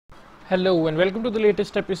Hello and welcome to the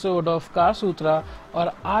latest episode of car सूत्रा।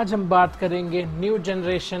 और आज हम बात करेंगे न्यू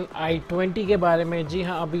जनरेशन i20 के बारे में। जी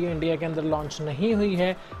हाँ, अभी इंडिया के अंदर लॉन्च नहीं हुई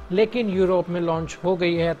है लेकिन यूरोप में लॉन्च हो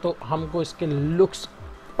गई है, तो हमको इसके लुक्स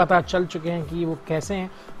पता चल चुके हैं कि वो कैसे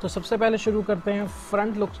हैं। तो सबसे पहले शुरू करते हैं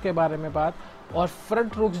फ्रंट लुक्स के बारे में बात। और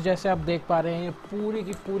फ्रंट लुक्स जैसे आप देख पा रहे हैं, पूरी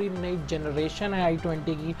की पूरी नई जनरेशन है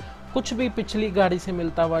i20 की, कुछ भी पिछली गाड़ी से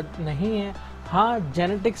मिलता हुआ नहीं है। हाँ,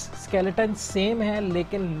 जेनेटिक्स स्केलेटन सेम है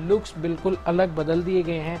लेकिन लुक्स बिल्कुल अलग बदल दिए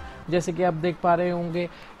गए हैं। जैसे कि आप देख पा रहे होंगे,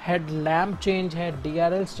 हेड लैम्प चेंज है,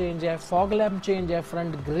 DRLs चेंज है, फॉग लैम्प चेंज है,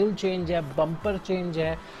 फ्रंट ग्रिल चेंज है, बम्पर चेंज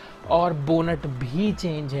है और बोनट भी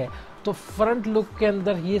चेंज है। तो फ्रंट लुक के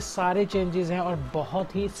अंदर ये सारे चेंजेस हैं और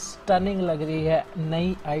बहुत ही स्टनिंग लग रही है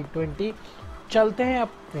नई i20। चलते हैं अब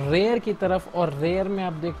रेयर की तरफ। और रेयर में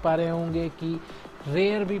आप देख पा रहे होंगे कि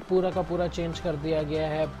रेयर भी पूरा का पूरा चेंज कर दिया गया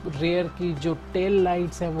है। रेयर की जो टेल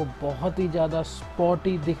लाइट्स हैं वो बहुत ही ज़्यादा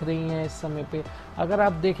स्पॉटी दिख रही हैं इस समय पे। अगर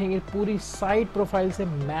आप देखेंगे पूरी साइड प्रोफाइल से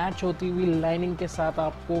मैच होती हुई लाइनिंग के साथ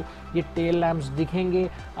आपको ये टेल लैम्प्स दिखेंगे।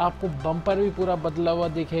 आपको बम्पर भी पूरा बदला हुआ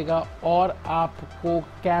दिखेगा और आपको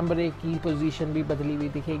कैमरे की पोजीशन भी बदली हुई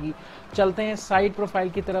दिखेगी। चलते हैं साइड प्रोफाइल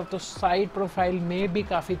की तरफ। तो साइड प्रोफाइल में भी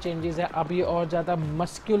काफ़ी चेंजेस है। अब ये और ज़्यादा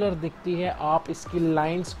मस्कुलर दिखती है। आप इसकी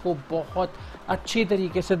लाइंस को बहुत अच्छी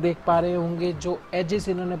तरीके से देख पा रहे होंगे। जो एजेस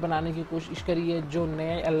इन्होंने बनाने की कोशिश करी है, जो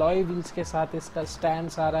नए अलॉय व्हील्स के साथ इसका स्टैंड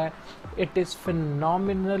आ रहा है, इट इज़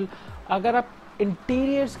फिनोमिनल। अगर आप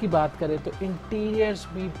इंटीरियर्स की बात करें तो इंटीरियर्स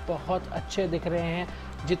भी बहुत अच्छे दिख रहे हैं।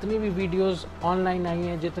 जितनी भी वीडियोस ऑनलाइन आई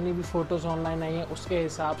हैं, जितनी भी फ़ोटोज़ ऑनलाइन आई हैं, उसके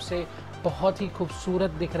हिसाब से बहुत ही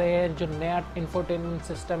खूबसूरत दिख रहे हैं। जो नया इंफोटेनमेंट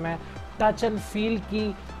सिस्टम है, टच एंड फील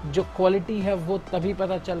की जो क्वालिटी है वो तभी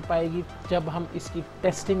पता चल पाएगी जब हम इसकी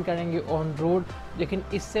टेस्टिंग करेंगे ऑन रोड, लेकिन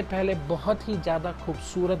इससे पहले बहुत ही ज़्यादा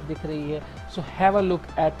खूबसूरत दिख रही है। So have a look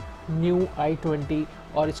at new i20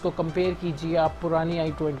 और इसको कंपेयर कीजिए आप पुरानी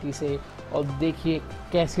i20 से और देखिए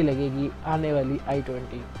कैसी लगेगी आने वाली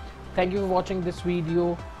i20। Thank you for watching this video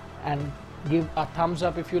and give a thumbs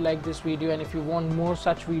up if you like this video, and if you want more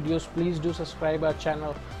such videos, please do subscribe our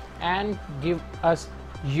channel and give us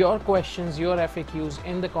your questions, your FAQs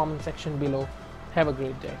in the comment section below. Have a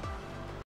great day.